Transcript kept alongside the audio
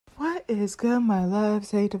is good, my love?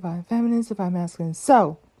 Say divine feminine, divine masculine.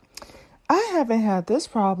 So, I haven't had this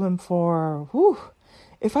problem for,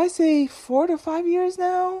 if I say 4 to 5 years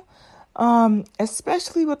now,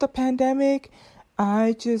 especially with the pandemic.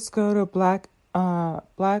 I just go to black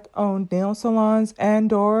owned nail salons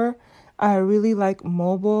and/or I really like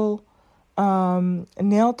mobile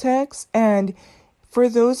nail techs. And for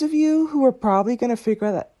those of you who are probably going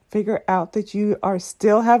to figure out that you are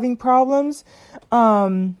still having problems,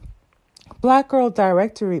 Black Girls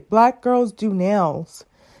Do Nails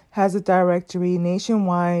has a directory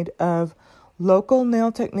nationwide of local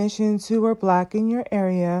nail technicians who are Black in your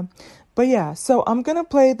area. But yeah, so I'm going to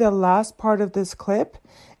play the last part of this clip.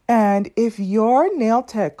 And if your nail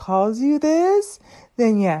tech calls you this,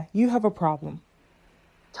 then yeah, you have a problem.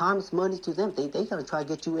 Time is money to them. They going to try to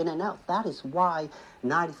get you in and out. That is why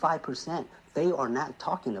 95%, they are not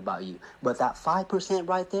talking about you. But that 5%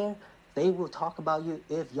 right there, they will talk about you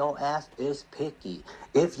if your ass is picky.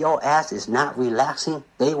 If your ass is not relaxing,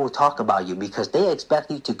 they will talk about you because they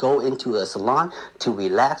expect you to go into a salon to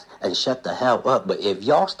relax and shut the hell up. But if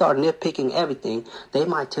y'all start nitpicking everything, they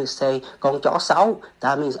might just say, "Gong y'all sao?"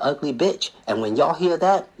 That means ugly bitch. And when y'all hear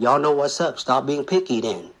that, y'all know what's up. Stop being picky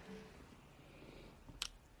then.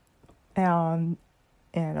 And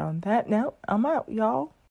on that note, I'm out, y'all.